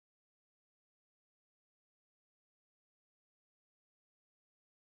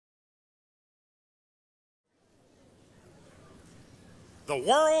The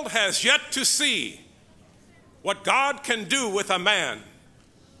world has yet to see what God can do with a man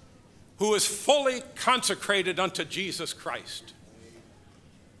who is fully consecrated unto Jesus Christ.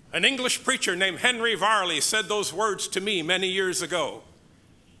 An English preacher named Henry Varley said those words to me many years ago,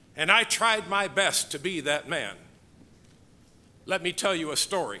 and I tried my best to be that man. Let me tell you a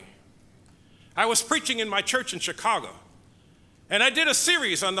story. I was preaching in my church in Chicago, and I did a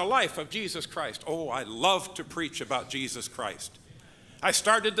series on the life of Jesus Christ. Oh, I love to preach about Jesus Christ. I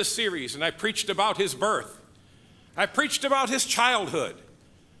started the series, and I preached about his birth. I preached about his childhood.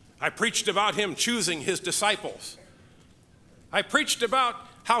 I preached about him choosing his disciples. I preached about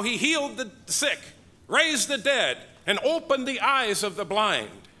how he healed the sick, raised the dead, and opened the eyes of the blind.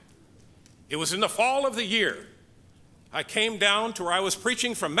 It was in the fall of the year. I came down to where I was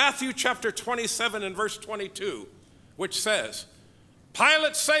preaching from Matthew chapter 27 and verse 22, which says,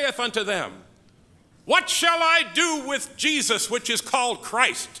 Pilate saith unto them, What shall I do with Jesus, which is called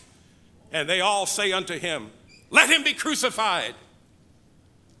Christ? And they all say unto him, Let him be crucified.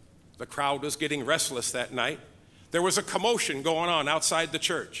 The crowd was getting restless that night. There was a commotion going on outside the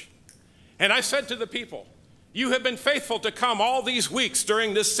church. And I said to the people, You have been faithful to come all these weeks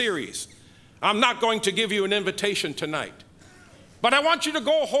during this series. I'm not going to give you an invitation tonight. But I want you to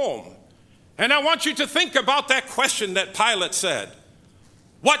go home, and I want you to think about that question that Pilate said.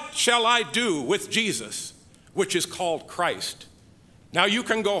 What shall I do with Jesus, which is called Christ? Now you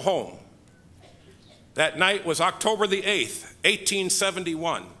can go home. That night was October the 8th,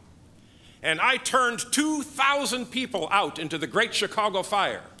 1871. And I turned 2,000 people out into the Great Chicago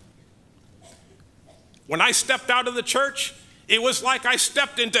Fire. When I stepped out of the church, it was like I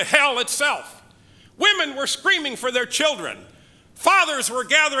stepped into hell itself. Women were screaming for their children. Fathers were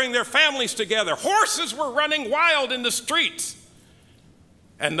gathering their families together. Horses were running wild in the streets.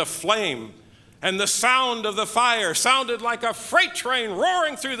 And the flame and the sound of the fire sounded like a freight train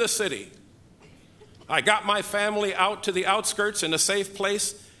roaring through the city. I got my family out to the outskirts in a safe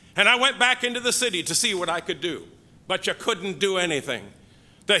place, and I went back into the city to see what I could do. But you couldn't do anything.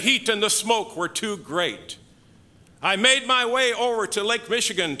 The heat and the smoke were too great. I made my way over to Lake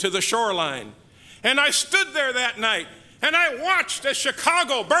Michigan, to the shoreline, and I stood there that night, and I watched as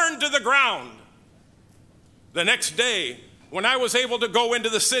Chicago burned to the ground. The next day, when I was able to go into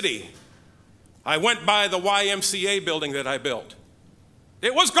the city, I went by the YMCA building that I built.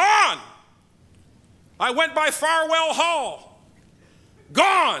 It was gone. I went by Farwell Hall.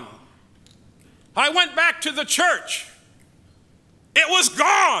 Gone. I went back to the church. It was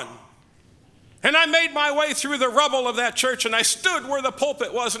gone. And I made my way through the rubble of that church, and I stood where the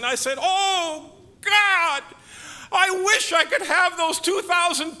pulpit was, and I said, Oh, God, I wish I could have those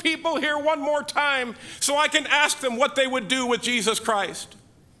 2,000 people here one more time so I can ask them what they would do with Jesus Christ.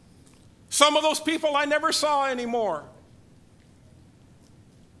 Some of those people I never saw anymore.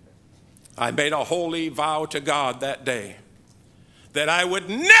 I made a holy vow to God that day that I would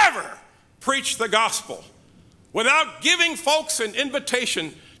never preach the gospel without giving folks an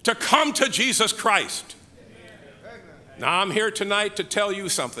invitation to come to Jesus Christ. Now I'm here tonight to tell you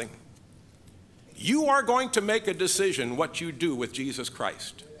something. You are going to make a decision what you do with Jesus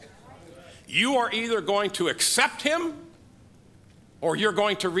Christ. You are either going to accept him or you're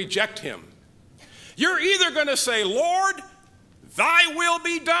going to reject him. You're either going to say, Lord, thy will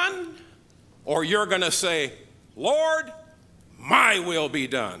be done, or you're going to say, Lord, my will be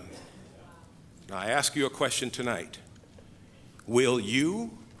done. Now, I ask you a question tonight. Will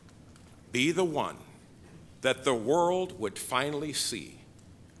you be the one that the world would finally see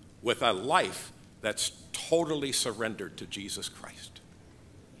with a life that's totally surrendered to Jesus Christ?